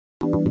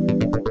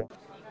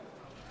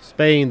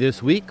Spain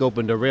this week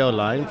opened a rail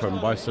line from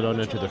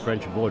Barcelona to the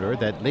French border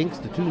that links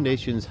the two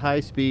nations'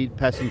 high-speed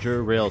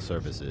passenger rail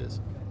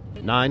services.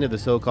 9 of the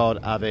so-called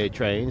AVE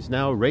trains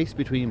now race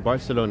between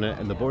Barcelona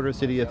and the border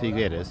city of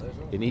Figueres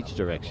in each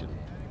direction.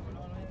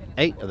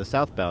 8 of the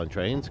southbound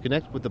trains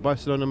connect with the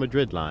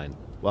Barcelona-Madrid line,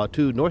 while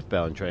 2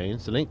 northbound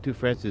trains link to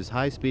France's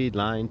high-speed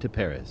line to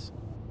Paris.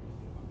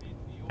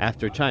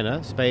 After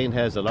China, Spain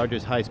has the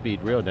largest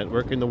high-speed rail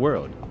network in the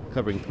world,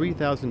 covering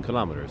 3,000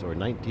 kilometers or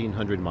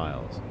 1,900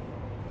 miles.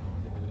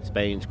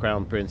 Spain's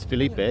Crown Prince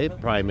Felipe,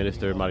 Prime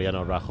Minister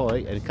Mariano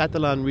Rajoy, and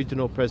Catalan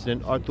Regional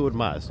President Artur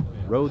Mas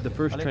rode the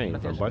first train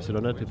from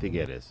Barcelona to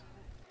Figueres.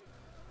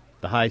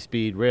 The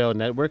high-speed rail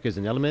network is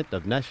an element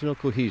of national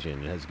cohesion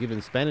and has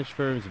given Spanish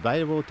firms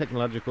valuable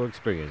technological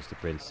experience, the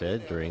prince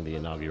said during the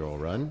inaugural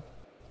run.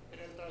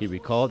 He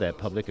recalled that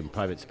public and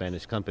private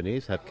Spanish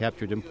companies have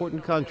captured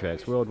important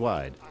contracts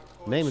worldwide,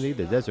 namely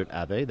the Desert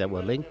AVE that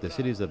will link the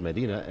cities of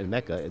Medina and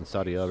Mecca in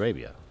Saudi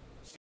Arabia.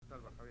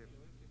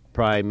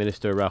 Prime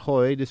Minister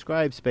Rajoy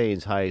described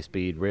Spain's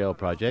high-speed rail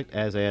project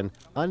as an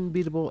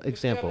unbeatable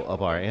example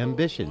of our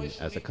ambition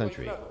as a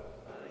country.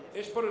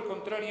 Es por el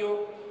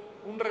contrario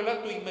un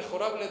relato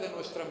inmejorable de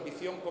nuestra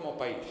ambición como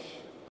país.